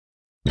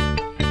I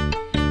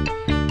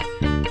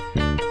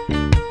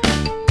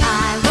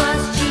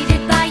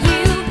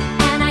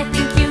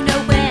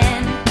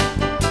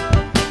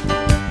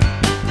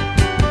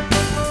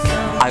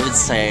would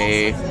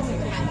say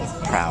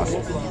proud.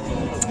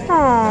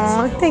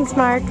 Aw, thanks,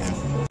 Mark.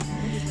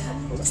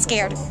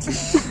 Scared.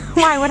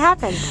 Why? What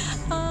happened?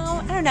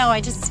 I don't know.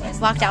 I just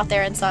walked out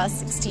there and saw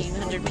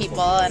 1,600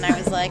 people, and I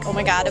was like, oh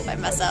my god, if I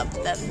mess up,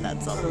 then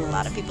that's a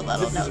lot of people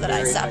that'll know that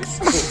I suck.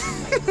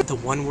 The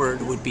one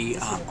word would be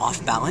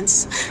off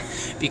balance,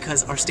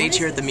 because our stage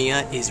here at the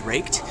Mia is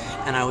raked,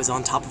 and I was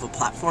on top of a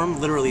platform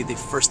literally the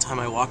first time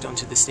I walked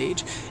onto the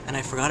stage, and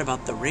I forgot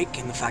about the rake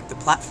and the fact the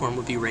platform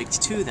would be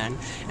raked too then,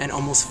 and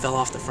almost fell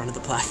off the front of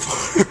the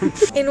platform.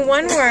 In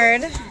one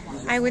word,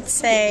 I would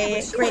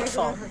say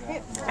grateful.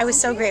 I was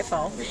so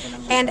grateful.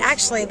 And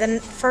actually, the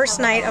first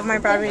night of my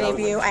Broadway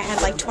debut, I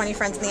had like 20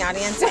 friends in the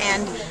audience,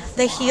 and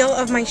the heel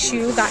of my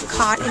shoe got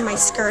caught in my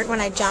skirt when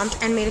I jumped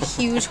and made a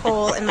huge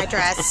hole in my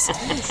dress.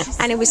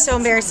 And it was so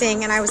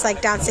embarrassing, and I was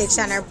like downstage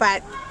center,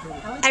 but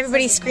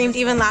everybody screamed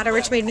even louder,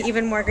 which made me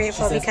even more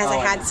grateful because I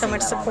had so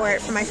much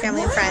support from my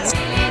family and friends.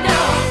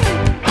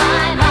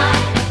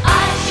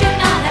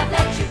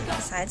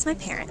 Besides my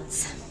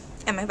parents,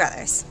 and my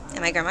brothers, and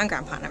my grandma and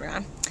grandpa and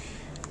everyone,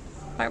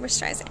 Barbara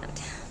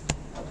Streisand.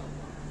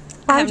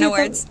 I have no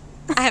words.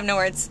 I have no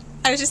words.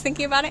 I was just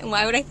thinking about it, and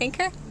why would I thank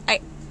her?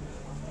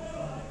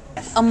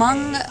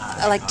 Among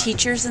like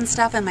teachers and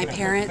stuff and my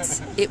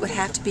parents, it would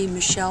have to be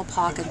Michelle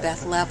Pock and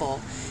Beth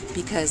Level,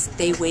 because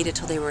they waited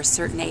till they were a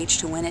certain age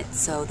to win it,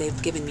 so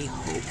they've given me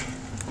hope.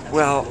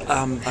 Well,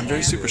 I'm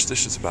very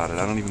superstitious about it.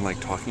 I don't even like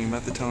talking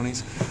about the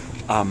Tonys.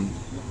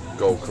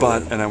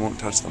 And I won't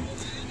touch them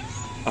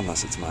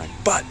unless it's mine.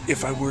 But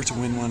if I were to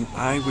win one,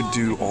 I would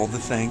do all the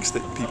thanks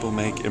that people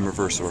make in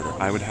reverse order.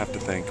 I would have to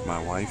thank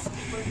my wife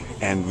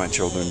and my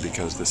children,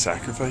 because the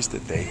sacrifice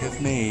that they have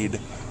made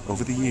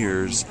over the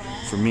years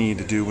for me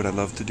to do what I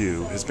love to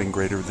do has been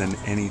greater than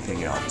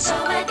anything else.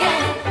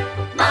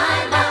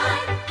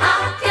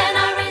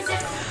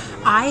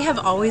 I have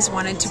always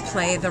wanted to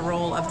play the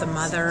role of the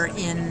mother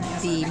in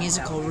the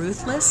musical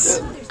Ruthless.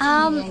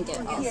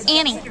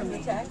 Annie.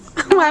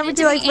 Why would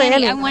you like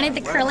Annie? I wanted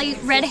the curly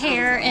red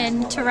hair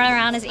and to run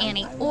around as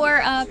Annie.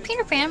 Or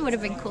Peter Pan would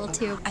have been cool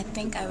too. I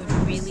think I would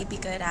really be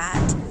good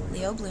at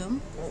Leo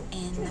Bloom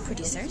in The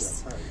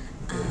Producers.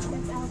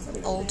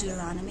 Old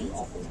Deuteronomy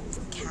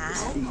from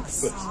Cats.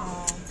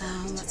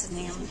 What's his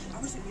name?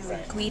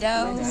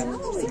 Guido.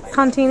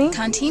 Contini?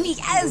 Contini,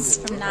 yes,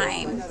 from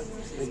 9.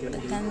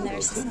 But then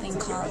there's this thing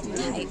called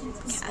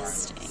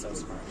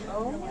typecasting.